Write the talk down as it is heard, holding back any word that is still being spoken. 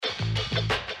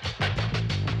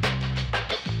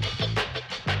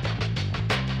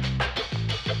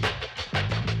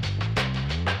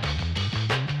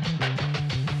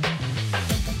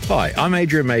Hi, I'm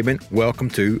Adrian Maben. Welcome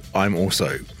to I'm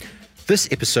Also. This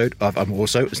episode of I'm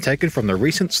Also is taken from the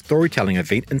recent storytelling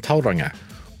event in Tauranga,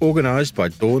 organised by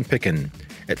Dawn Pickin.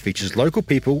 It features local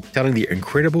people telling their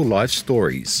incredible life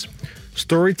stories.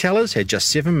 Storytellers had just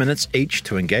 7 minutes each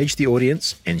to engage the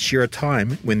audience and share a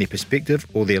time when their perspective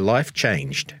or their life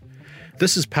changed.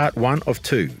 This is part 1 of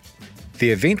 2.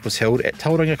 The event was held at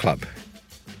Tauranga Club.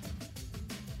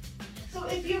 So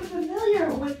if you're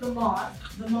familiar with the Moth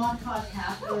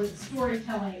podcast, or the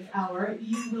storytelling hour,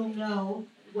 you will know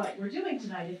what we're doing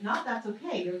tonight. If not, that's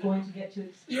okay. You're going to get to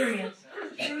experience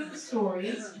true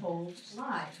stories told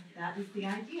live. That is the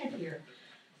idea here.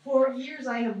 For years,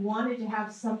 I have wanted to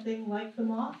have something like the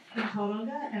Moth in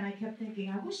Tauranga, and I kept thinking,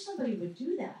 I wish somebody would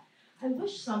do that. I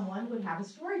wish someone would have a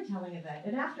storytelling event.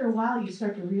 And after a while, you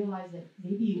start to realize that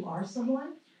maybe you are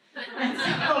someone. And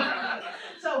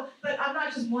but I'm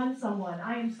not just one someone.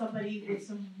 I am somebody with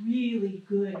some really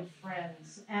good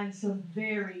friends and some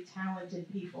very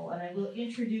talented people. And I will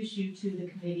introduce you to the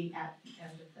committee at the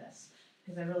end of this,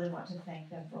 because I really want to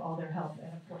thank them for all their help,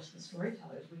 and of course the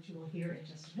storytellers, which you will hear in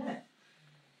just a minute.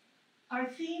 Our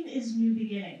theme is new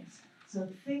beginnings. So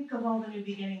think of all the new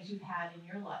beginnings you've had in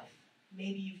your life.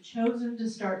 Maybe you've chosen to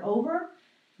start over.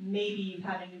 Maybe you've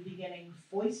had a new beginning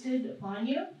foisted upon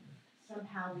you.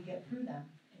 Somehow we get through them.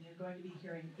 And you're going to be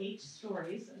hearing 8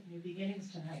 stories of new beginnings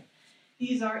tonight.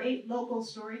 These are 8 local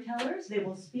storytellers. They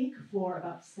will speak for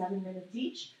about 7 minutes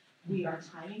each. We are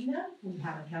timing them. We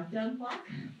have a countdown clock.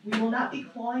 We will not be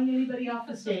clawing anybody off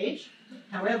the stage.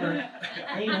 However,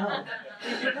 they know.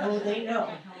 Oh, they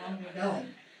know how long they're going.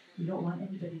 We don't want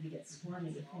anybody to get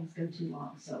squirmy if things go too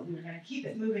long. So we're going to keep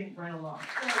it moving right along.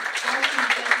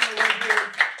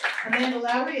 Amanda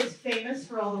Lowry is famous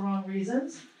for all the wrong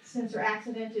reasons. Since her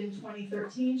accident in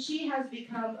 2013, she has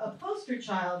become a poster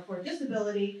child for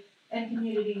disability and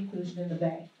community inclusion in the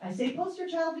Bay. I say poster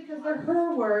child because they're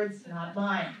her words, not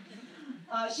mine.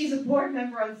 She's a board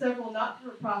member on several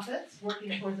not-for-profits,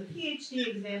 working towards a PhD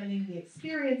examining the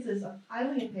experiences of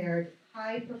highly impaired,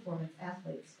 high-performance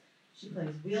athletes. She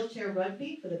plays wheelchair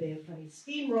rugby for the Bay of Fundy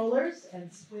Steamrollers and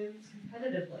swims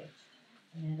competitively.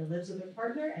 Amanda lives with her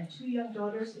partner and 2 young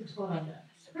daughters in Tauranga.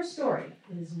 Her story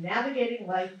is navigating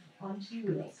life on 2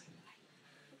 wheels.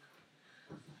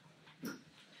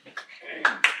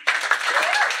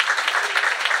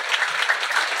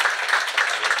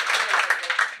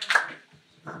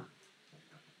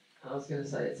 I was going to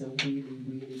say it's a really,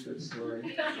 really good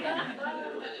story.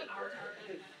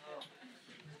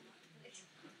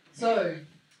 So,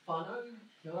 whānau,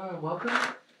 kia ora and welcome.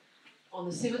 On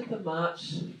the 7th of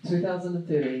March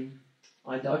 2013,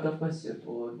 I dived off my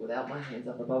surfboard without my hands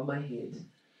up above my head.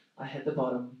 I hit the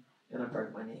bottom and I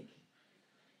broke my neck.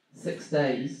 6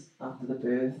 days after the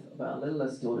birth of our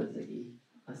littlest daughter Ziggy,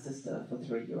 a sister for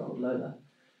 3-year-old Lola,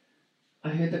 I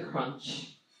heard the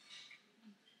crunch.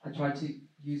 I tried to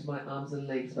use my arms and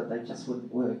legs, but they just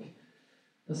wouldn't work.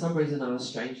 For some reason, I was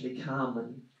strangely calm,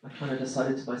 and I kind of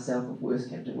decided to myself, if worse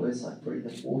came to worse, I'd breathe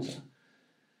in water.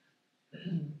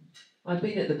 I'd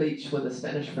been at the beach with a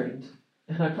Spanish friend,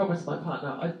 and I promised my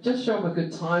partner I'd just show him a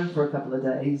good time for a couple of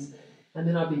days, and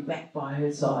then I'd be back by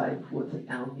her side with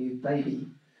our new baby.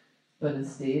 But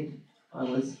instead, I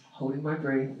was holding my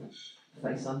breath,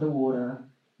 face underwater,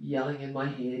 yelling in my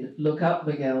head, "Look up,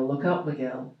 Miguel, look up,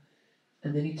 Miguel."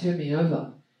 And then he turned me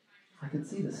over. I could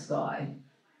see the sky.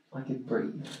 I could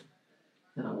breathe.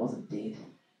 And I wasn't dead.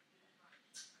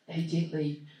 He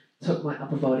gently took my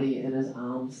upper body in his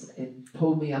arms and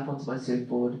pulled me up onto my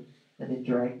surfboard and then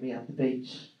dragged me up the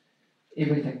beach.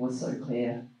 Everything was so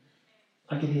clear.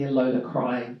 I could hear Lola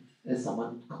crying as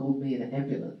someone called me an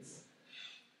ambulance.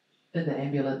 In the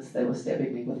ambulance, they were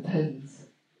stabbing me with pins.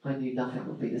 I knew nothing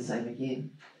would be the same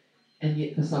again. And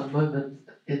yet for some moment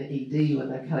in ED, when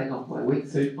they're cutting off my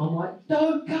wetsuit, I'm like,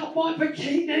 "Don't cut my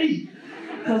bikini!"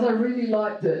 Because I really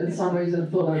liked it, and for some reason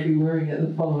thought I'd be wearing it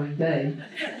the following day.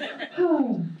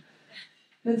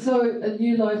 And so a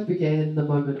new life began the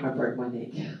moment I broke my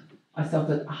neck. I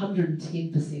suffered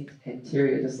 110%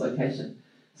 anterior dislocation.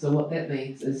 So what that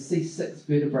means is C6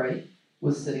 vertebrae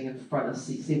was sitting in front of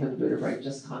C7 vertebrae,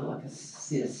 just kind of like a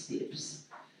set of steps.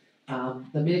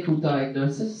 The medical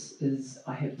diagnosis is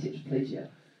I have tetraplegia.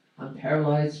 I'm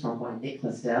paralysed from my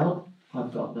necklace down.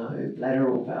 I've got no bladder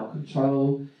or bowel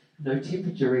control, no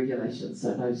temperature regulation,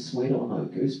 so no sweat or no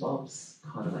goosebumps.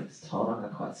 Kind of makes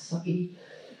Tauranga quite sucky.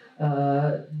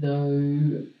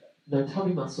 No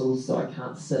tummy muscles, so I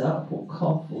can't sit up or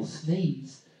cough or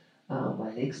sneeze.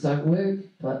 My legs don't work,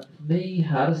 but for me,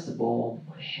 hardest of all,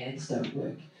 my hands don't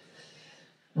work.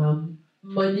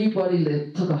 My new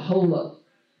body took a whole lot.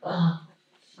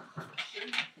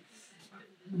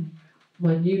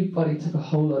 my new body took a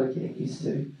whole lot of getting used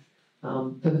to.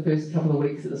 For the first couple of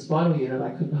weeks at the spinal unit,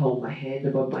 I couldn't hold my hand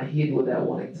above my head without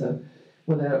it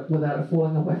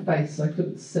falling on my face. I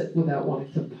couldn't sit without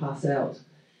wanting to pass out.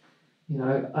 You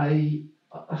know,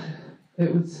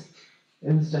 it was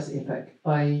just epic.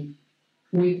 I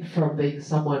went from being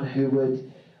someone who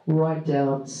would ride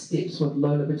down steps with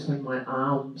Lola between my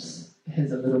arms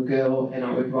as a little girl, and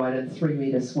I would ride a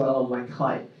 3-metre swell on my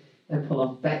kite and pull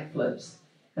off backflips.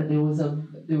 And there was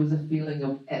a feeling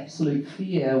of absolute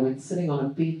fear when sitting on a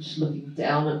bench looking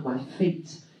down at my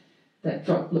feet. That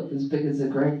drop looked as big as the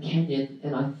Grand Canyon,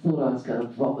 and I thought I was going to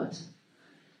vomit.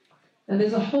 And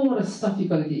there's a whole lot of stuff you've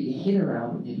got to get your head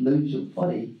around when you lose your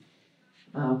body.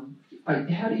 How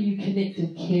do you connect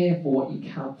and care for what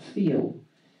you can't feel?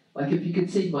 Like if you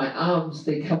could see my arms,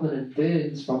 they're covered in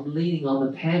burns from leaning on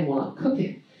the pan while I'm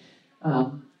cooking.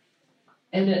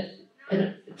 And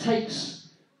it takes...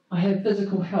 I have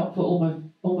physical help for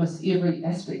almost every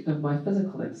aspect of my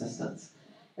physical existence.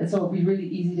 And so it'd be really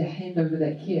easy to hand over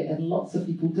that care, and lots of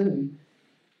people do.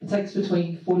 It takes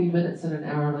between 40 minutes and an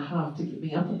hour and a half to get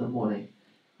me up in the morning.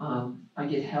 I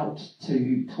get helped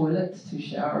to toilet, to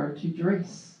shower, to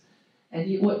dress. And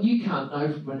yet what you can't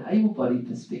know from an able-bodied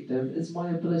perspective is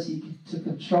my ability to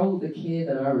control the care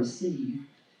that I receive.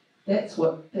 That's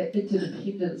what that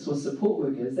interdependence with support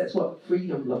workers, that's what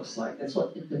freedom looks like, that's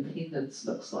what independence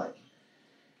looks like.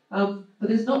 But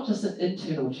there's not just an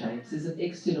internal change, there's an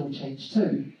external change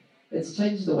too. It's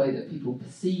changed the way that people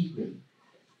perceive me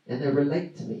and they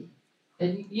relate to me.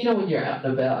 And you know when you're out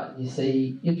and about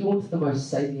and you're drawn to the most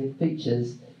salient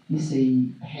features, you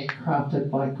see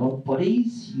handcrafted by God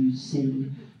bodies, you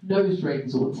see nose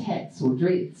rings or tats or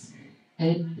dreads.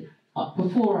 And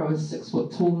before I was 6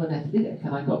 foot tall and athletic,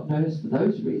 and I got noticed for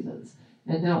those reasons.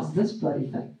 And now it's this bloody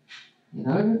thing. You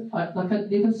know, I'd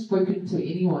never spoken to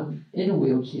anyone in a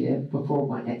wheelchair before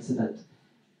my accident,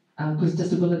 because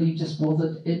disability just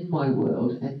wasn't in my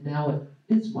world, and now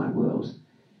it is my world.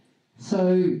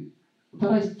 So,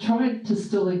 but I try to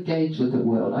still engage with the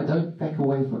world. I don't back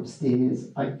away from stares.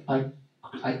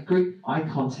 I greet eye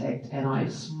contact and I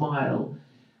smile,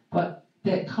 but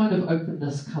that kind of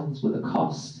openness comes with a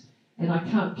cost. And I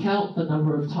can't count the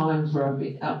number of times where I've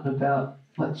been out and about,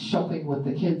 like shopping with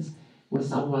the kids, where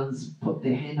someone's put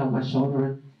their hand on my shoulder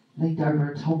and leaned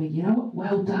over and told me, you know what,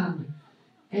 well done.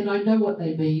 And I know what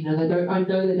they mean, and I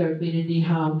know they don't mean any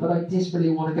harm, but I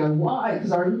desperately want to go, why?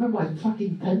 Because I remember my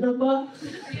fucking PIN number.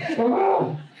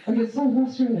 Oh, I get so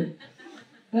frustrated.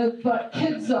 But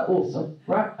kids are awesome,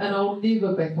 right? And I'll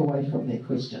never back away from their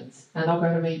questions. And they'll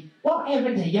go to me, what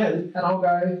happened to you? And I'll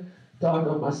go, died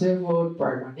on my surfboard,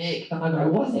 broke my neck, and I go,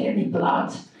 was there any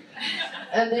blood?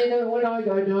 And then when I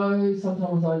go no,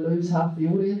 sometimes I lose half the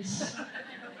audience.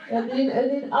 And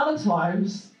then other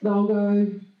times I'll go,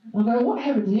 what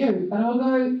happened to you? And I'll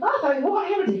go, nothing, what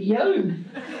happened to you?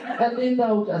 And then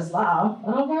they'll just laugh,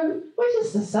 and I'll go, we're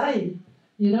just the same,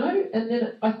 you know? And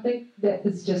then I think that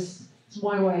it's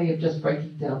my way of just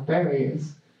breaking down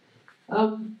barriers.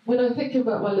 When I think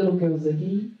about my little girl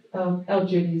Ziggy, our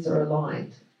journeys are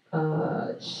aligned.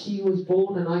 She was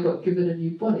born and I got given a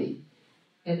new body.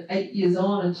 And 8 years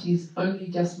on, and she's only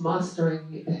just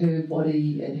mastering her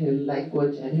body and her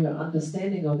language and her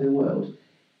understanding of the world.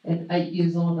 And 8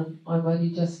 years on, and I'm only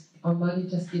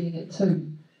just getting it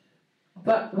too.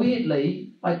 But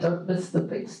weirdly, I don't miss the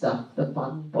big stuff, the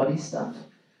fun body stuff.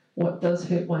 What does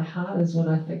hurt my heart is when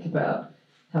I think about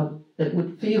how it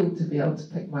would feel to be able to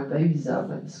pick my babies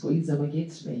up and squeeze them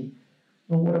against me,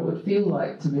 or what it would feel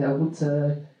like to be able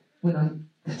to, when I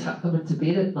tuck them into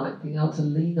bed at night, being able to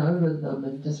lean over them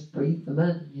and just breathe them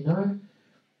in, you know?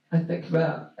 I think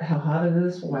about how hard it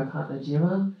is for my partner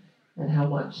Gemma, and how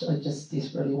much I just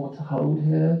desperately want to hold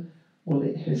her, or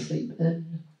let her sleep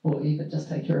in, or even just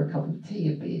take her a cup of tea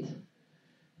in bed,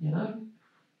 you know?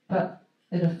 But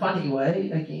in a funny way,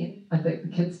 again, I think the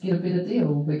kids get a better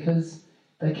deal because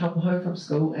they come home from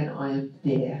school and I am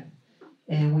there.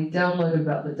 And we download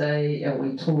about the day and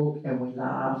we talk and we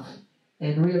laugh.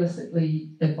 And realistically,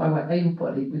 if I were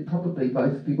able-bodied, we'd probably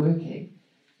both be working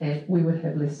and we would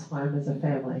have less time as a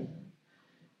family.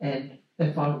 And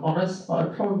if I'm honest,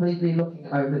 I'd probably be looking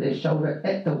over their shoulder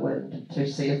at the wind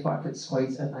to see if I could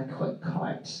squeeze in a quick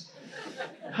kite.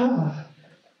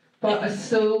 But I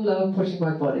still love pushing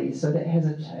my body, so that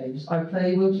hasn't changed. I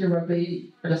play wheelchair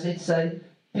rugby, I just need to say,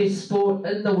 best sport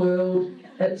in the world.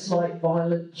 It's like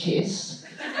violent chess.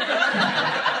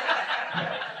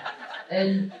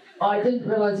 And I didn't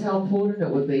realise how important it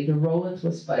would be to roll into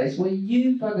a space where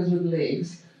you buggers with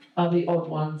legs are the odd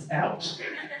ones out.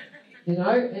 You know,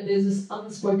 and there's this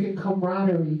unspoken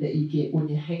camaraderie that you get when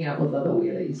you hang out with other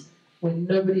wheelies. when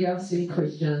nobody asks any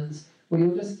questions. We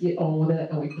all just get on with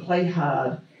it and we play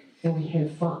hard and we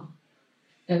have fun.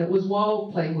 And it was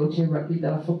while playing wheelchair rugby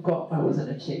that I forgot I was in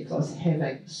a chair because I was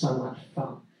having so much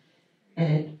fun.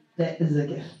 And that is a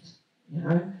gift, you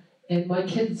know. And my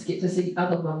kids get to see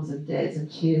other mums and dads in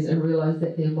chairs and realise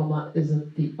that their mama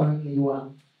isn't the only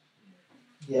one.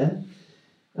 Yeah.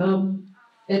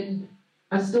 And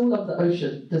I still love the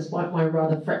ocean, despite my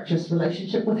rather fractious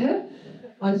relationship with her.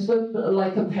 I swim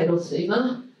like a paddle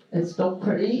steamer. It's not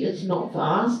pretty, it's not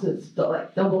fast, it's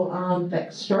like double arm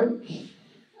backstroke.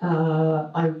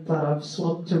 But I've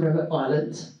swum to Rabbit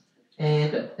Island,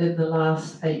 and in the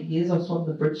last 8 years I've swum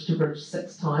the bridge to bridge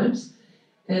 6 times.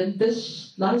 And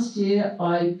this last year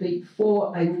I beat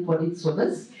 4 able-bodied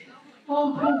swimmers.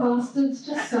 Oh, poor bastards,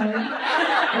 just saying.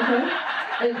 Okay.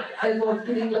 And as I was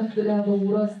getting lifted out of the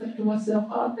water, I was thinking to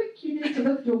myself, I think you need to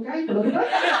lift your game a little bit.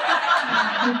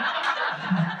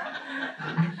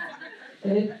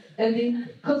 And then,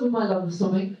 because of my love of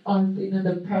swimming, I've been in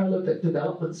the Paralympic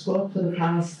development squad for the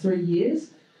past 3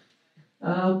 years.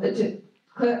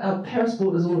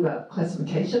 Parasport is all about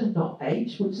classification, not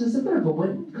age, which is a bit of a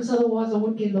win, because otherwise I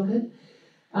wouldn't get looking.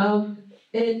 And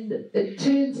it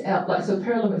turns out, so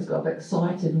Paralympics got a bit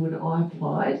excited when I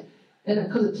applied, and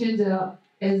because it turns out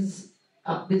there's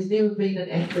never been an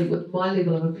athlete with my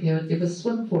level of impairment ever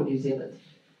swim for New Zealand.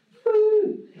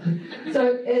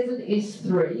 So as an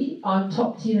S3, I'm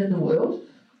top 10 in the world,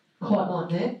 quite like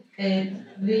that. And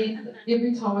then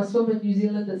every time I swim in New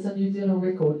Zealand, it's a New Zealand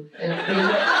record. Because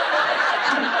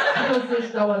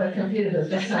there's no other competitors,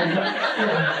 just saying. But,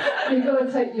 you've got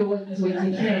to take your wins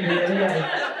when you can.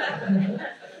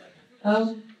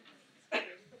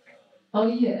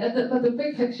 But the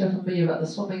big picture for me about the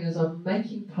swimming is I'm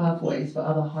making pathways for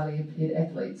other highly impaired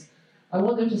athletes. I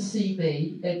want them to see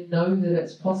me and know that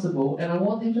it's possible, and I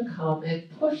want them to come and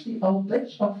push the old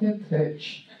bitch off her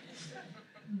perch.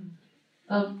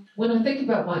 When I think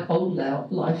about my old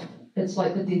life, it's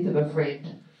like the death of a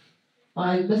friend.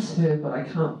 I miss her, but I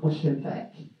can't wish her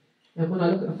back. And when I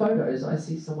look at the photos, I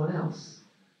see someone else.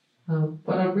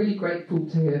 But I'm really grateful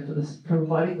to her for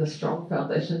providing the strong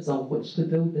foundations on which to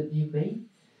build the new me.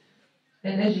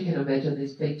 And as you can imagine,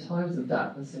 there's been times of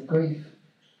darkness and grief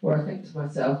where I think to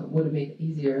myself, it would have been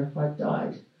easier if I'd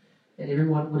died and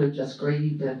everyone would have just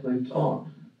grieved and moved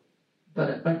on.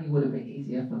 But it only would have been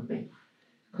easier for me,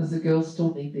 because the girls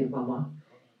still need their mama.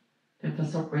 And for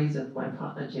some reason, my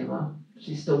partner Gemma,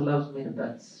 she still loves me to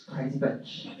bits, crazy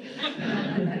bitch.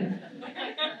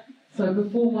 So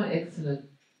before my accident,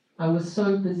 I was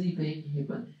so busy being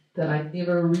human that I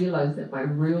never realised that my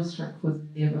real strength was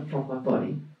never from my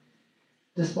body.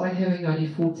 Despite having only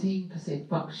 14%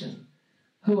 function,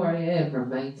 who I am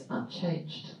remains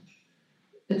unchanged.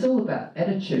 It's all about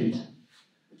attitude.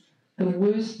 The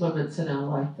worst moments in our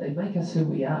life, they make us who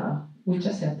we are. We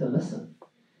just have to listen.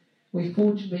 We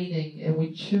forge meaning and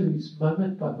we choose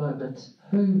moment by moment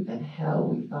who and how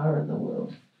we are in the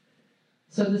world.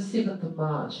 So the 7th of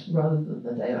March, rather than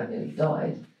the day I nearly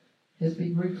died, has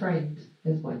been reframed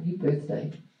as my new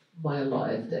birthday, my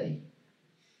alive day.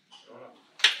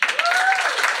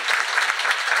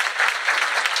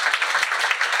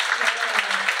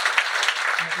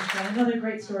 We've got another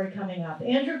great story coming up.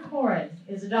 Andrew Corin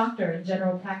is a doctor in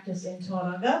general practice in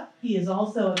Tauranga. He is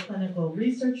also a clinical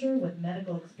researcher with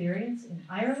medical experience in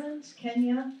Ireland,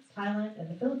 Kenya, Thailand, and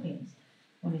the Philippines.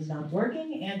 When he's not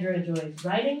working, Andrew enjoys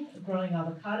writing, growing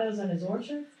avocados in his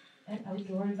orchard, and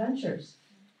outdoor adventures.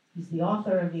 He's the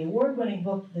author of the award-winning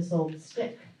book, This Old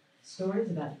Stick,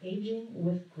 Stories About Aging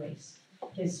with Grace.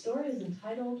 His story is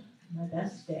entitled, My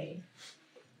Best Day.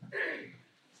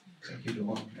 Thank you,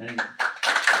 Dawn.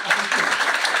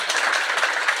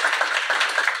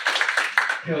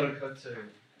 Kia ora koutou.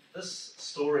 This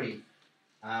story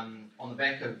on the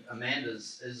back of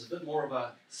Amanda's is a bit more of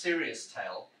a serious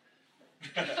tale.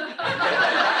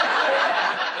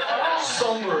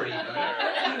 Somber even.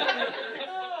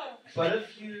 But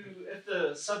if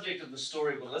the subject of the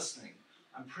story were listening,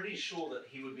 I'm pretty sure that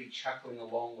he would be chuckling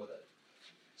along with it.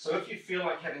 So if you feel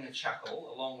like having a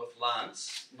chuckle along with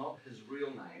Lance, not his real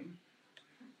name,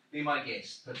 be my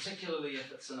guest, particularly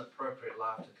if it's inappropriate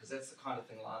laughter, because that's the kind of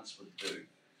thing Lance would do.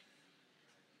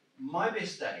 My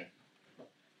best day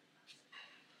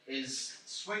is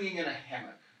swinging in a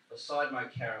hammock beside my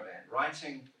caravan,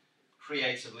 writing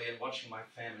creatively and watching my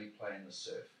family play in the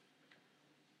surf.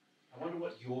 I wonder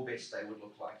what your best day would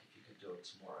look like if you could do it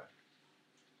tomorrow.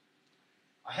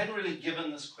 I hadn't really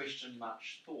given this question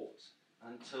much thought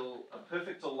until a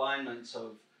perfect alignment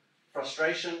of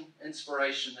frustration,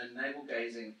 inspiration, and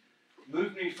navel-gazing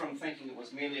moved me from thinking it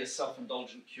was merely a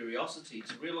self-indulgent curiosity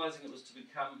to realizing it was to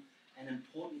become an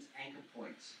important anchor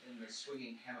point in the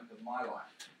swinging hammock of my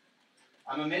life.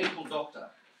 I'm a medical doctor,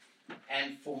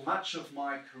 and for much of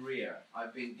my career,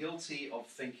 I've been guilty of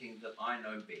thinking that I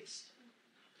know best.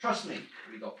 Trust me,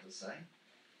 we doctors say.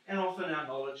 And often our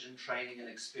knowledge and training and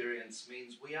experience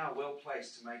means we are well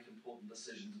placed to make important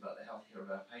decisions about the healthcare of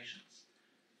our patients,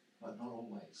 but not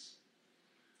always.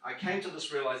 I came to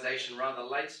this realization rather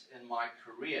late in my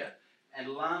career,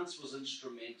 and Lance was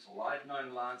instrumental. I'd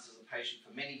known Lance as a patient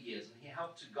for many years, and he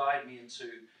helped to guide me into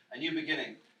a new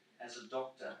beginning as a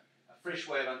doctor, a fresh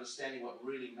way of understanding what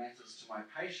really matters to my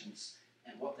patients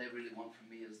and what they really want from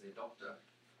me as their doctor.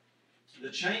 The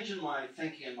change in my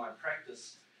thinking and my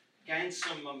practice gained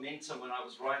some momentum when I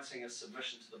was writing a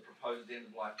submission to the proposed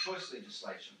end-of-life choice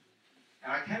legislation.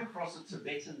 And I came across a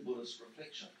Tibetan Buddhist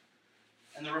reflection.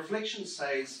 And the reflection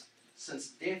says, since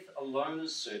death alone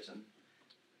is certain,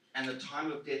 and the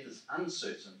time of death is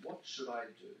uncertain, what should I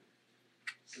do?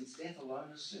 Since death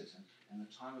alone is certain, and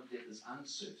the time of death is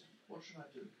uncertain, what should I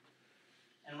do?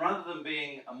 And rather than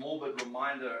being a morbid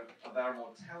reminder of our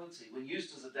mortality, when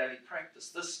used as a daily practice,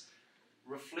 this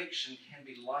reflection can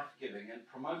be life-giving and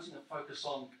promoting a focus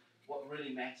on what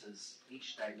really matters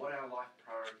each day, what our life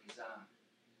priorities are.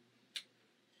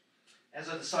 As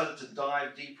I decided to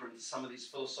dive deeper into some of these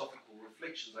philosophical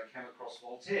reflections, I came across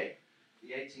Voltaire, the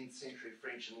 18th century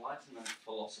French Enlightenment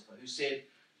philosopher, who said,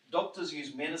 doctors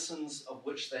use medicines of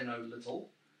which they know little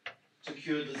to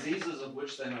cure diseases of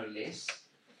which they know less,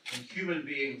 and human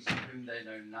beings of whom they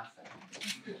know nothing.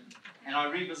 And I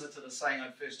revisited a saying I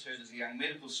first heard as a young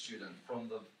medical student from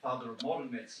the father of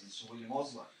modern medicine, Sir William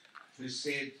Osler, who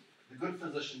said, the good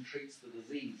physician treats the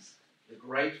disease, the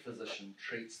great physician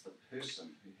treats the person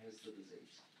who has the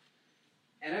disease.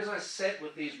 And as I sat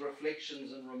with these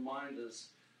reflections and reminders,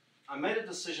 I made a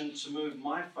decision to move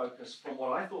my focus from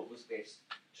what I thought was best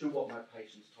to what my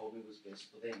patients told me was best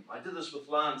for them. I did this with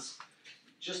Lance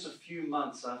just a few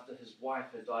months after his wife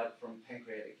had died from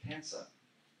pancreatic cancer,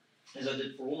 as I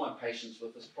did for all my patients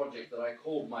with this project that I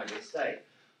called My Best Day.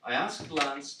 I asked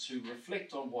Lance to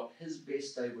reflect on what his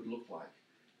best day would look like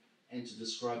and to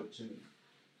describe it to me.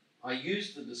 I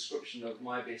used the description of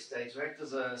my best day to act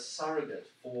as a surrogate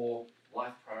for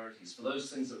life priorities, for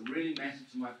those things that really matter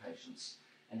to my patients,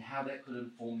 and how that could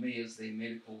inform me as their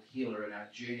medical healer in our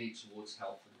journey towards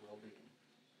health and well-being.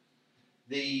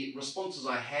 The responses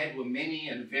I had were many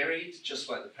and varied, just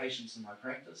like the patients in my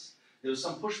practice. There was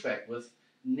some pushback with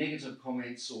negative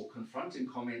comments or confronting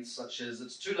comments such as,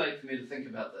 it's too late for me to think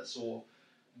about this, or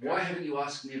why haven't you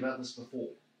asked me about this before?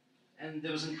 And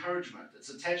there was encouragement. It's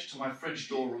attached to my fridge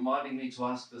door, reminding me to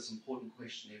ask this important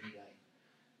question every day.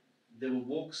 There were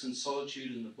walks in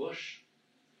solitude in the bush,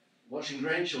 watching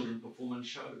grandchildren perform in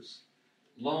shows,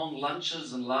 long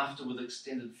lunches and laughter with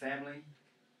extended family,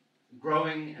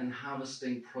 growing and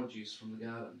harvesting produce from the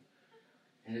garden,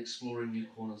 and exploring new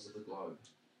corners of the globe.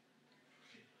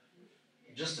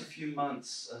 Just a few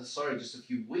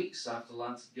weeks after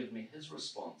Lance had given me his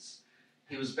response,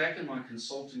 he was back in my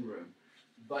consulting room,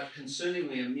 but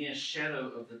concerningly a mere shadow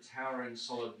of the towering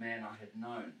solid man I had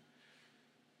known.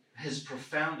 His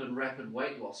profound and rapid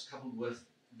weight loss, coupled with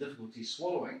difficulty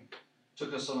swallowing,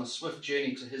 took us on a swift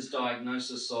journey to his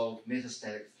diagnosis of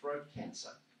metastatic throat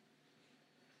cancer.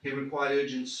 He required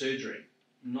urgent surgery,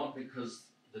 not because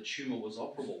the tumour was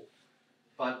operable,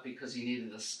 but because he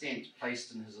needed a stent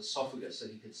placed in his esophagus so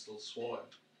he could still swallow.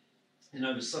 And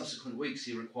over subsequent weeks,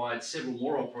 he required several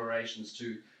more operations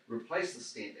to replace the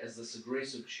stent as this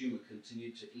aggressive tumour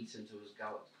continued to eat into his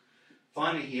gullet.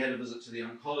 Finally, he had a visit to the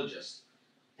oncologist,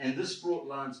 and this brought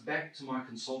Lance back to my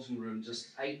consulting room just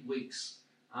 8 weeks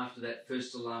after that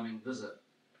first alarming visit.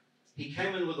 He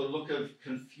came in with a look of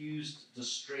confused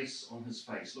distress on his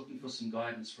face, looking for some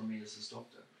guidance from me as his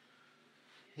doctor.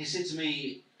 He said to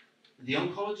me, the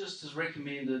oncologist has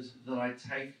recommended that I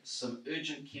take some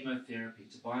urgent chemotherapy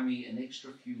to buy me an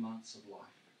extra few months of life.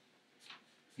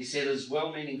 He said his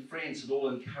well-meaning friends had all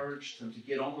encouraged him to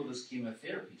get on with his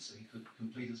chemotherapy so he could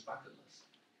complete his bucket list.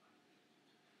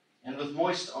 And with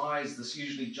moist eyes, this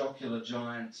usually jocular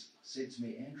giant said to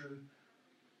me, Andrew,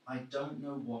 I don't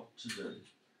know what to do.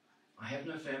 I have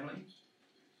no family,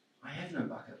 I have no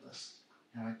bucket list,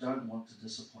 and I don't want to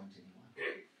disappoint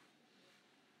anyone.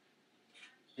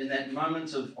 In that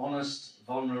moment of honest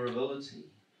vulnerability,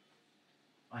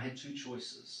 I had two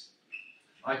choices.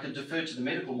 I could defer to the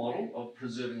medical model of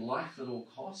preserving life at all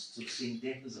costs, of seeing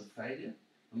death as a failure,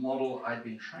 the model I'd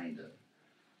been trained in,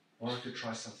 or I could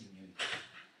try something new.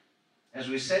 As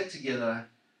we sat together,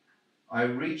 I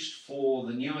reached for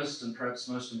the newest and perhaps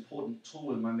most important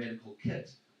tool in my medical kit.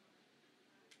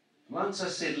 Once I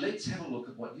said, let's have a look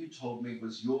at what you told me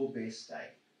was your best day.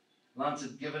 Lance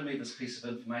had given me this piece of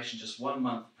information just 1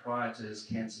 month prior to his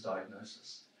cancer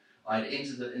diagnosis. I had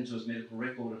entered it into his medical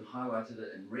record and highlighted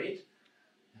it in red,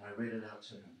 and I read it out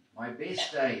to him. My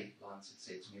best day, Lance had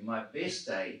said to me, my best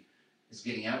day is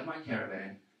getting out of my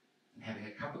caravan and having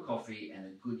a cup of coffee and a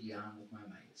good yarn with my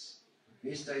mates. My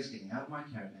best day is getting out of my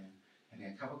caravan, having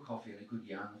a cup of coffee and a good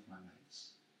yarn with my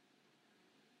mates.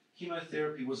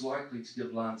 Chemotherapy was likely to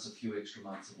give Lance a few extra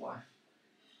months of life,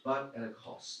 but at a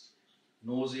cost.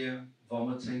 Nausea,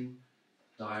 vomiting,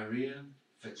 diarrhea,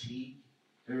 fatigue,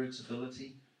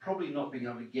 irritability, probably not being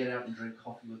able to get out and drink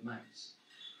coffee with mates.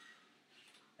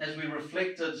 As we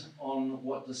reflected on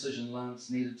what decision Lance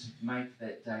needed to make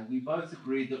that day, we both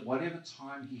agreed that whatever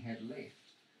time he had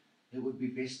left, it would be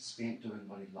best spent doing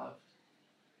what he loved.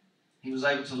 He was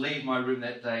able to leave my room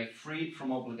that day freed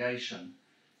from obligation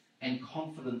and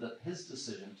confident that his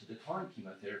decision to decline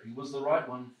chemotherapy was the right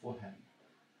one for him.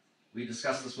 We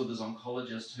discussed this with his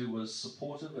oncologist, who was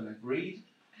supportive and agreed,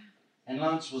 and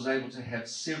Lance was able to have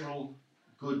several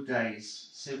good days,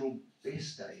 several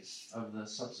best days over the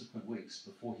subsequent weeks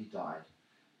before he died,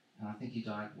 and I think he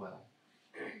died well.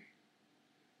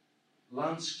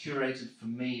 Lance curated for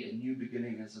me a new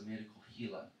beginning as a medical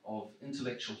healer of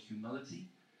intellectual humility,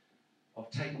 of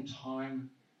taking time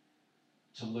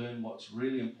to learn what's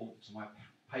really important to my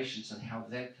patients and how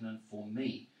that can inform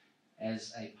me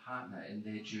as a partner in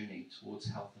their journey towards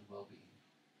health and well-being.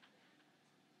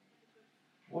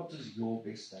 What does your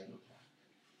best day look like?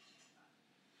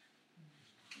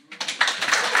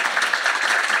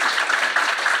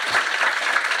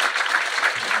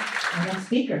 Our next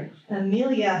speaker,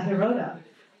 Amelia Hirota,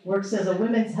 works as a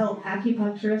women's health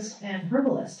acupuncturist and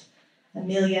herbalist.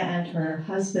 Amelia and her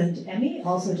husband, Emmy,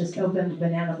 also just opened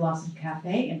Banana Blossom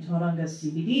Cafe in Tauranga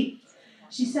CBD.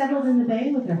 She settled in the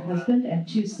Bay with her husband and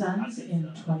 2 sons in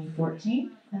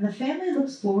 2014, and the family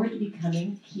looks forward to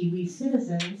becoming Kiwi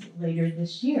citizens later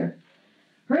this year.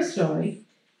 Her story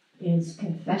is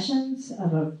Confessions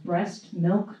of a Breast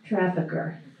Milk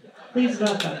Trafficker. Please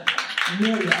welcome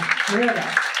Amelia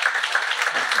Hirota.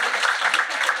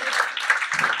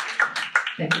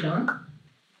 Thank you, Dawn.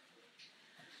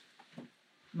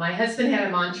 My husband had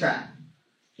a mantra.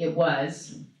 It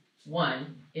was,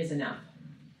 1 is enough.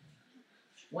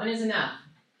 1 is enough.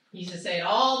 He used to say it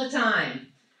all the time,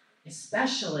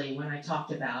 especially when I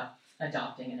talked about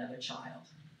adopting another child.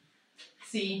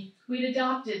 See, we'd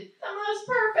adopted the most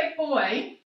perfect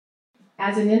boy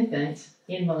as an infant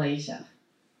in Malaysia.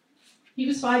 He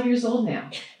was 5 years old now.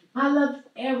 I loved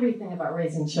everything about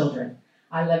raising children.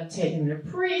 I loved taking him to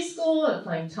preschool and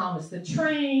playing Thomas the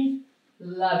Train.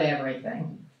 Love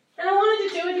everything. And I wanted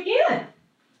to do it again.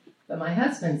 But my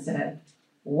husband said,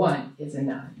 1 is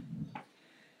enough.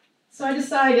 So I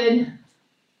decided,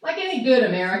 like any good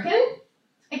American,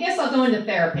 I guess I'll go into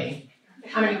therapy.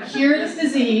 I'm going to cure this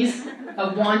disease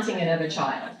of wanting another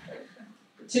child.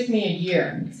 It took me a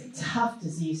year. It's a tough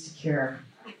disease to cure.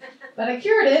 But I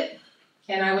cured it,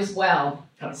 and I was well.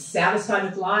 I was satisfied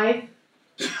with life.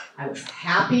 I was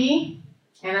happy.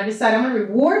 And I decided I'm going to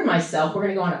reward myself. We're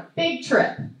going to go on a big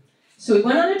trip. So we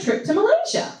went on a trip to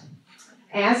Malaysia.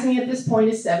 Asmi at this point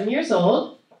is 7 years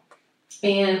old.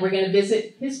 And we're going to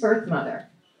visit his birth mother.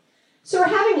 So we're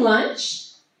having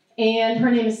lunch, and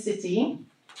her name is Siti.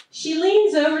 She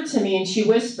leans over to me and she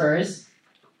whispers,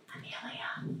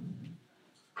 Amelia,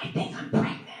 I think I'm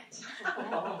pregnant.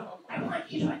 I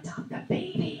want you to adopt a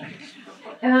baby.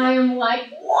 And I am like,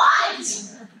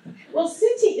 what? Well,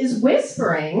 Siti is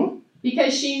whispering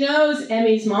because she knows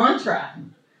Emmy's mantra.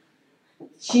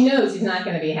 She knows he's not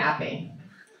going to be happy.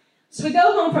 So we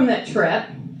go home from that trip,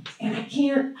 and I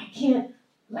can't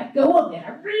let go of it.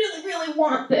 I really, really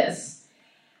want this.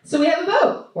 So we have a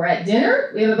vote. We're at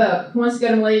dinner. We have a vote. Who wants to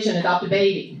go to Malaysia and adopt a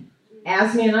baby?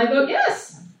 Asmi and I vote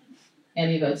yes.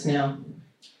 Emmy votes no.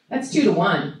 That's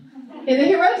 2-1. In the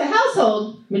Hirota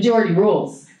household, majority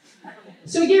rules.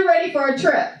 So we get ready for our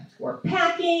trip. We're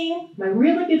packing. My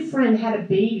really good friend had a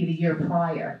baby the year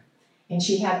prior, and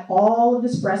she had all of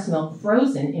this breast milk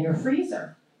frozen in her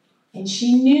freezer. And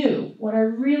she knew what I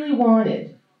really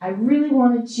wanted. I really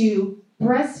wanted to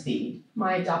breastfeed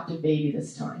my adopted baby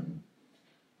this time.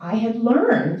 I had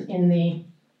learned in the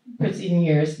preceding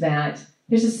years that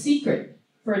there's a secret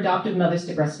for adoptive mothers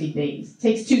to breastfeed babies. It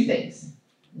takes 2 things.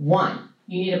 1,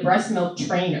 you need a breast milk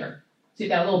trainer. So you've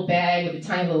got a little bag with a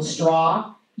tiny little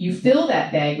straw. You fill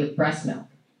that bag with breast milk.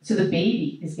 So the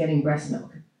baby is getting breast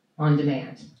milk on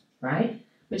demand, right?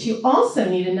 But you also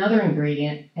need another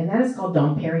ingredient, and that is called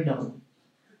domperidone.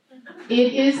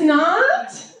 It is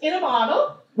not in a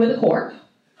bottle with a cork.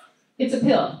 It's a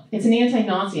pill. It's an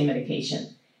anti-nausea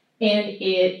medication, and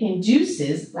it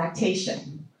induces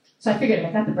lactation. So I figured if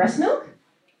I got the breast milk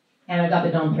and I got the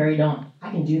Dom Perignon,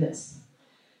 I can do this.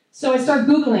 So I started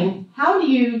Googling, how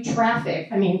do you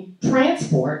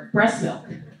transport breast milk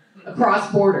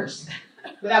across borders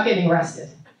without getting arrested?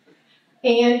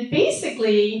 And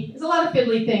basically, there's a lot of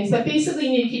fiddly things, but basically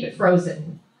you need to keep it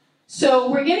frozen. So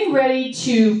we're getting ready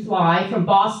to fly from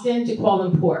Boston to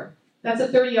Kuala Lumpur. That's a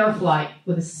 30-hour flight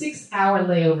with a 6-hour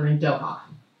layover in Doha.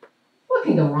 What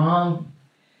can go wrong?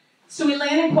 So we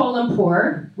land in Kuala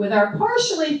Lumpur with our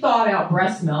partially thawed out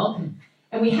breast milk,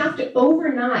 and we have to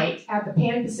overnight at the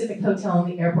Pan Pacific Hotel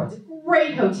in the airport. It's a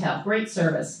great hotel, great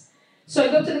service. So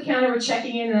I go up to the counter, we're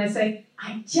checking in, and I say,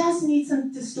 I just need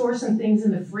to store some things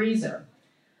in the freezer.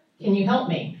 Can you help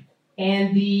me?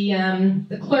 And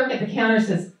the clerk at the counter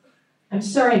says, I'm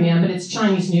sorry, ma'am, but it's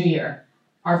Chinese New Year.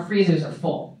 Our freezers are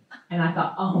full. And I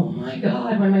thought, oh my God,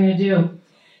 what am I going to do?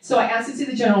 So I asked to see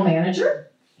the general manager.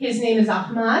 His name is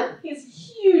Ahmad. He has a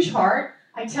huge heart.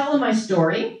 I tell him my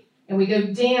story, and we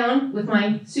go down with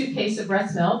my suitcase of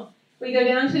breast milk. We go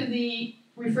down to the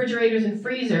refrigerators and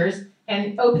freezers,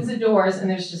 and opens the doors, and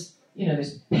there's just,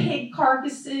 there's pig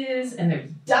carcasses, and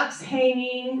there's ducks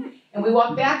hanging. And we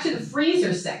walk back to the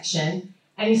freezer section,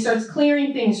 and he starts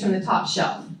clearing things from the top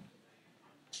shelf.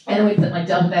 And then we put my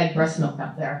double bag breast milk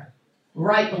up there,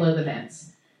 right below the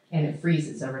vents, and it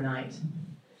freezes overnight.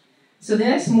 So the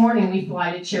next morning, we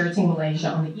fly to Cherating, Malaysia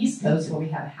on the East Coast, where we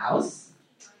have a house,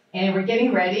 and we're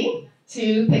getting ready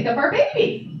to pick up our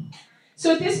baby.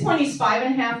 So at this point, he's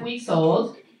 5.5 weeks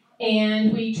old,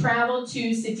 and we travel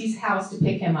to Siti's house to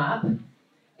pick him up. And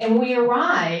when we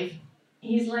arrive,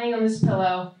 he's laying on this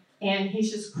pillow, and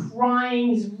he's just crying.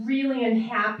 He's really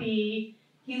unhappy.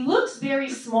 He looks very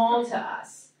small to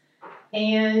us.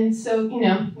 And so,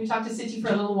 we talk to Siti for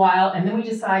a little while, and then we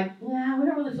decide, we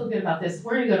don't really feel good about this.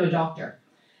 We're going to go to a doctor.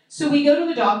 So we go to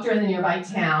the doctor in the nearby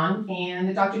town, and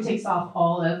the doctor takes off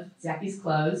all of Zaki's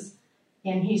clothes,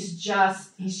 and he's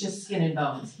just skin and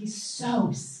bones. He's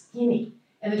so skinny.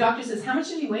 And the doctor says, how much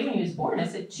did he weigh when he was born? I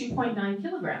said, 2.9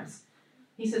 kilograms.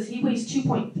 He says, he weighs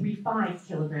 2.35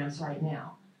 kilograms right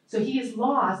now. So he has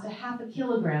lost 0.5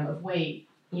 kilogram of weight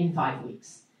in 5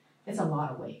 weeks. It's a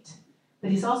lot of weight. But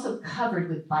he's also covered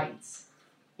with bites.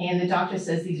 And the doctor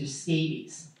says these are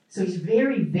scabies. So he's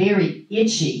very, very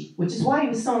itchy, which is why he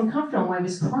was so uncomfortable and why he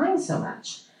was crying so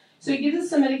much. So he gives us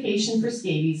some medication for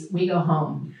scabies. We go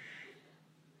home.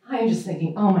 I'm just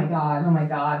thinking, oh my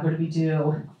God, what do we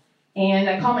do? And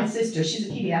I call my sister. She's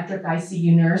a pediatric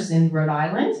ICU nurse in Rhode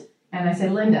Island. And I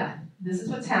said, Linda, this is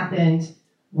what's happened.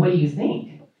 What do you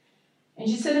think? And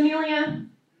she said, Amelia,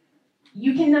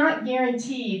 you cannot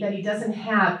guarantee that he doesn't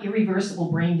have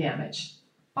irreversible brain damage.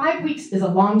 5 weeks is a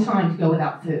long time to go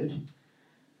without food.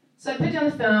 So I put down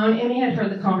the phone. Emmy had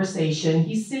heard the conversation.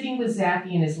 He's sitting with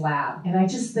Zaki in his lab. And I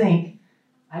just think,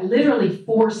 I literally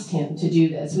forced him to do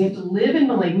this. We have to live in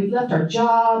Malaysia. We've left our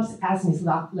jobs. Asmi's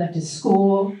left his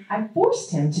school. I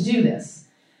forced him to do this.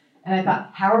 And I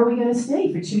thought, how are we going to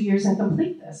stay for 2 years and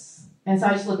complete this? And so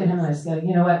I just look at him and I just go,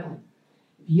 you know what?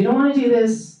 If you don't want to do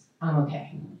this, I'm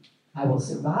okay. I will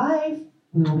survive.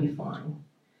 We will be fine.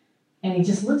 And he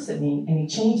just looks at me and he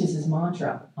changes his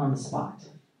mantra on the spot.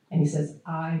 And he says,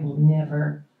 I will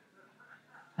never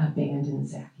abandon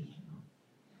Zaki.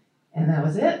 And that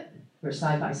was it. We're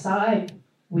side by side.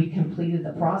 We completed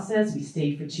the process. We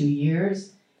stayed for 2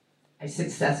 years. I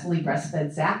successfully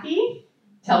breastfed Zaki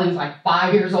till he was like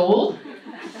 5 years old.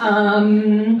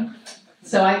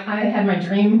 So I had my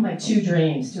dream, my 2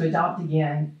 dreams, to adopt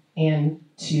again and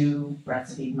to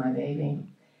breastfeed my baby.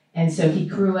 And so he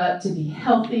grew up to be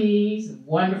healthy, he's a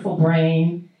wonderful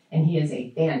brain, and he is a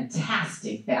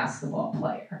fantastic basketball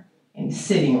player. And he's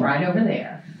sitting right over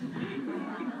there.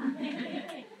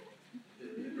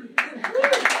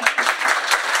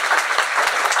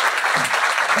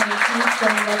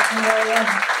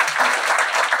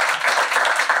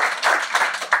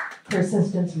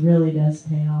 Persistence really does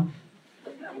pay off.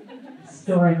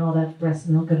 Storing all that breast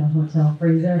milk in a hotel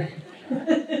freezer.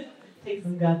 Take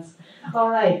some guts. All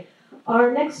right.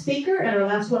 Our next speaker and our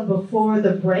last one before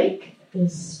the break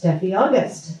is Steffi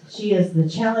August. She is the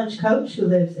challenge coach who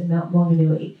lives in Mount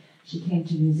Maunganui. She came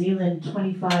to New Zealand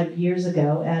 25 years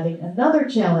ago, adding another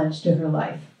challenge to her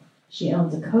life. She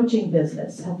owns a coaching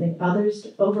business, helping others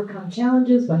to overcome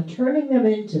challenges by turning them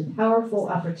into powerful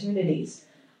opportunities.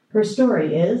 Her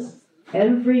story is,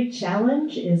 every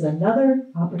challenge is another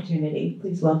opportunity.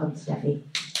 Please welcome Steffi.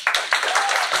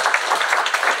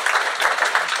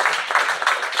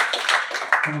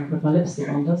 I'm going to put my lipstick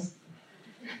on this.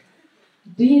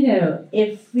 Do you know,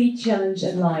 every challenge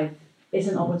in life is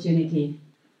an opportunity.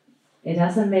 It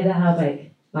doesn't matter how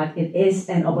big, but it is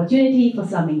an opportunity for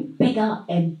something bigger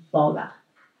and bolder.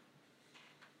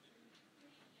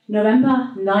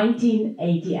 November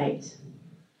 1988.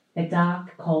 A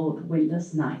dark, cold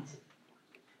winter's night.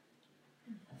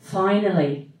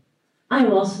 Finally, I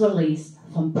was released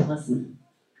from prison.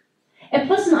 A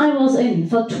prison I was in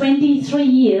for 23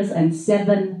 years and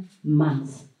 7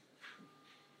 months.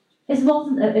 It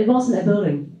wasn't a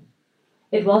building.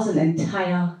 It was an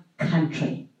entire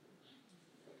country.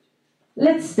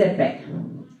 Let's step back.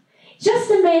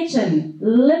 Just imagine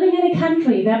living in a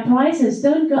country where prices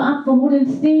don't go up for more than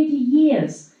 30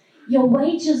 years. Your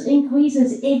wages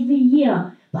increases every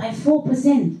year by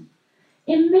 4%.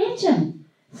 Imagine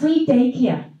free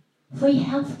daycare, free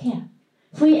healthcare,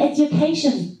 free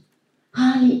education,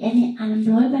 hardly any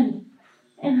unemployment,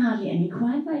 and hardly any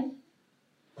crime rate.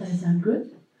 Does it sound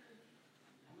good?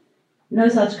 No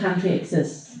such country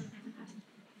exists.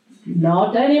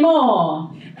 Not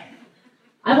anymore.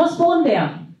 I was born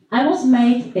there. I was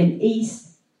made in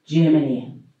East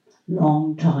Germany,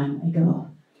 long time ago.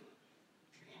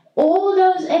 All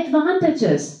those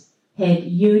advantages had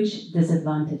huge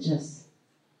disadvantages.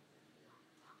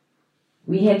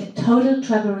 We had total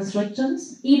travel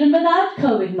restrictions, even without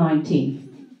COVID-19.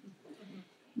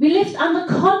 We lived under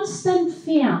constant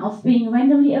fear of being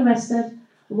randomly arrested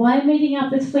while meeting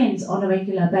up with friends on a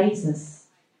regular basis.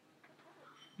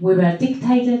 We were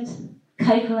dictated,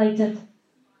 calculated,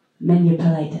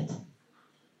 manipulated.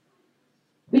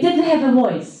 We didn't have a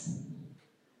voice.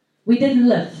 We didn't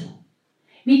live.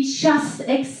 We just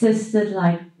existed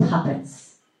like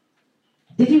puppets.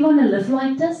 Did we want to live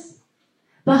like this?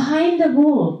 Behind the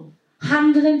wall,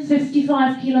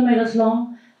 155 kilometers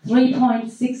long,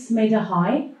 3.6 meter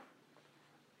high,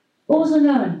 also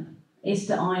known as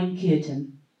the Iron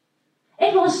Curtain.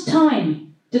 It was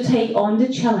time to take on the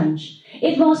challenge.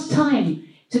 It was time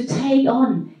to take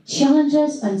on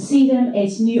challenges and see them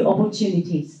as new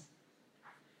opportunities.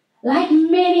 Like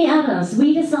many others,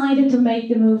 we decided to make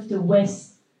the move to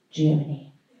West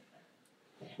Germany.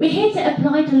 We had to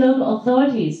apply to local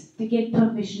authorities to get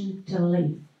permission to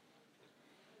leave.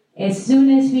 As soon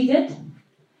as we did,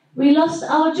 we lost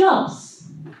our jobs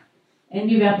and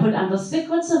we were put under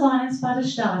secret surveillance by the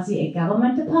Stasi, a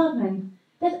government department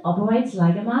that operates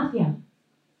like a mafia.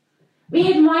 We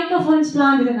had microphones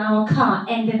planted in our car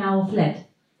and in our flat.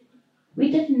 We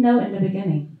didn't know in the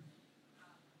beginning.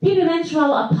 People went through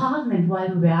our apartment while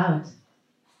we were out.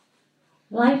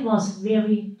 Life was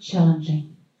very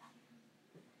challenging.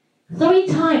 3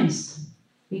 times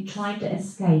we tried to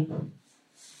escape.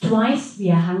 Twice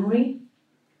via Hungary,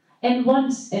 and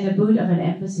once in the boot of an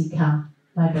embassy car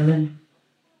by Berlin.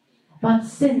 But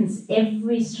since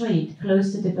every street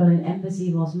close to the Berlin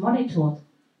embassy was monitored,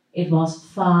 it was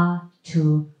far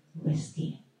too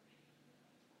risky.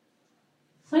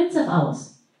 Friends of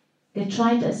ours, they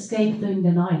tried to escape during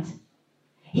the night.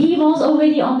 He was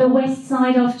already on the west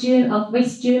side of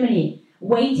West Germany,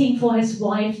 waiting for his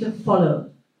wife to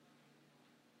follow.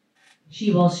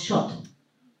 She was shot.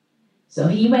 So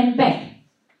he went back,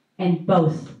 and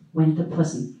both went to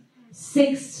prison.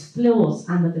 6 floors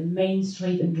under the main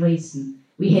street in Dresden.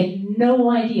 We had no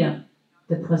idea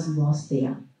the prison was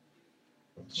there.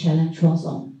 The challenge was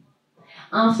on.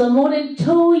 After more than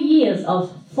 2 years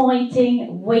of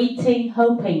fighting, waiting,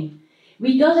 hoping,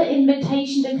 we got an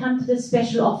invitation to come to the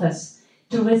special office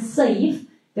to receive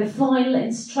the final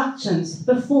instructions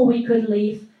before we could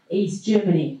leave East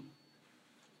Germany.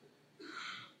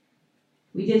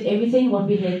 We did everything what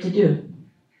we had to do.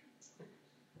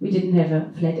 We didn't have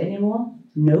a flat anymore,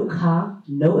 no car,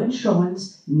 no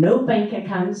insurance, no bank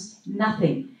accounts,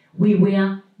 nothing. We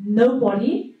were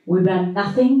nobody, we were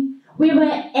nothing, we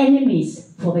were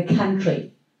enemies for the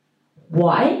country.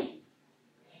 Why?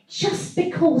 Just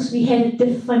because we had a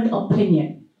different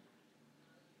opinion.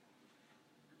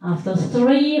 After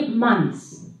 3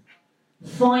 months,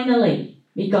 finally,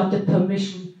 we got the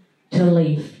permission to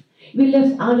leave. We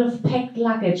lived out of packed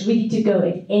luggage, ready to go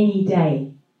at any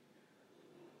day.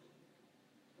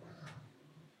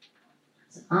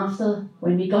 So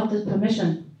when we got the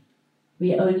permission,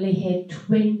 we only had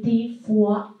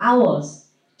 24 hours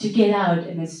to get out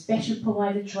in a special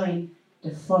provided train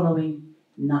the following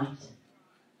night.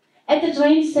 At the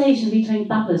train station, we drank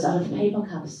bubbles out of paper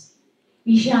cups.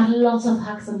 We shared lots of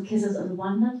hugs and kisses and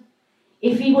wondered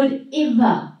if we would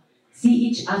ever see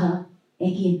each other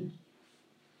again.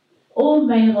 All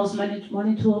mail was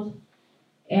monitored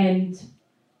and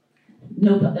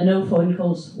no phone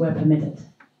calls were permitted.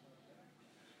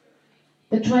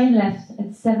 The train left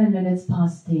at 7 minutes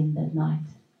past 10 that night.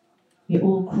 We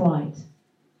all cried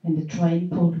and the train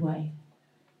pulled away.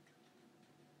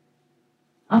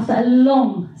 After a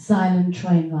long, silent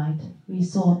train ride, we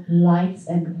saw lights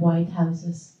and white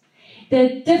houses.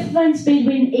 The difference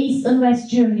between East and West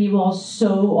Germany was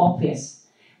so obvious.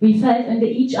 We fell into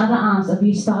each other's arms and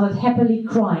we started happily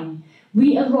crying.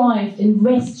 We arrived in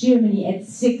West Germany at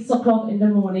 6 o'clock in the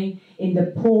morning in the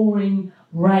pouring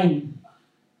rain.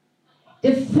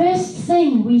 The first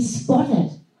thing we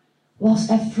spotted was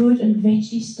a fruit and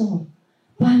veggie stall.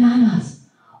 Bananas,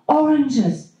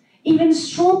 oranges, even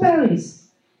strawberries.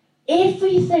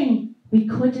 Everything we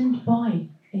couldn't buy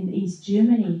in East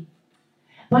Germany.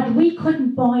 But we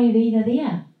couldn't buy it either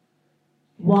there.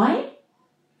 Why?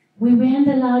 We weren't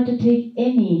allowed to take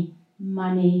any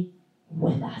money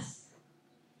with us.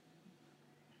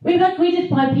 We were greeted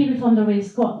by people from the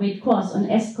Red Cross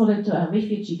and escorted to a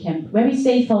refugee camp where we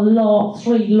stayed for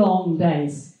 3 long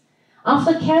days.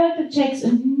 After character checks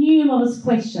and numerous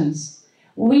questions,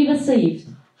 we received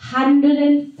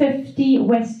 150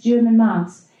 West German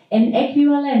marks, an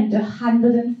equivalent to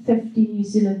 150 New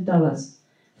Zealand dollars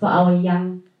for our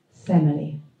young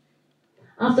family.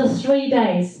 After 3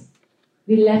 days,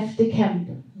 we left the camp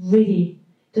ready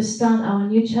to start our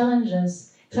new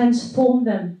challenges, transform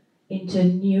them into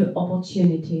new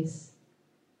opportunities.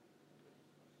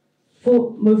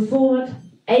 Move forward,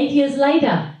 8 years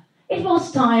later, it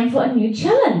was time for a new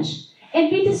challenge,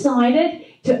 and we decided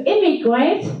to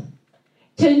immigrate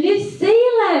to New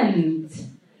Zealand.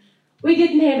 We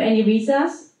didn't have any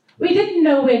visas, we didn't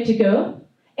know where to go,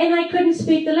 and I couldn't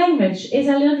speak the language as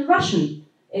I learned Russian,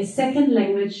 a second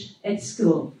language at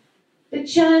school. The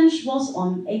challenge was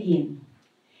on again.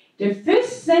 The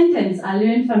first sentence I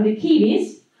learned from the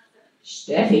Kiwis,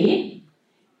 Steffi,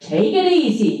 take it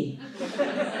easy.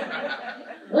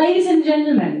 Ladies and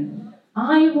gentlemen,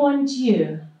 I want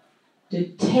you to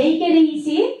take it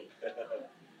easy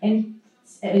and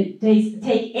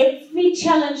take every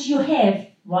challenge you have,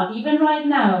 even right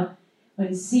now,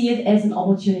 and see it as an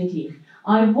opportunity.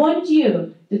 I want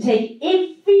you to take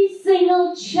every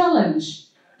single challenge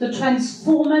to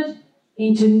transform it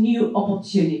into new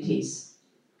opportunities.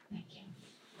 Thank you.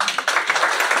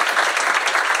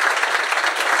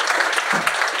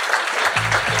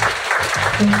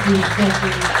 Thank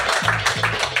you.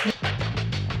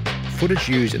 Footage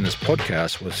used in this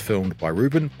podcast was filmed by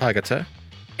Ruben Pagata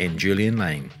and Julian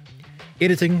Lane.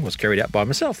 Editing was carried out by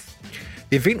myself.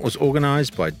 The event was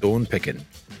organised by Dawn Picken.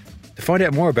 To find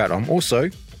out more about I'm Also,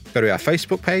 go to our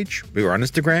Facebook page. We were on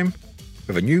Instagram.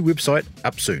 We have a new website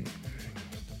up soon.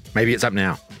 Maybe it's up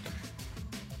now.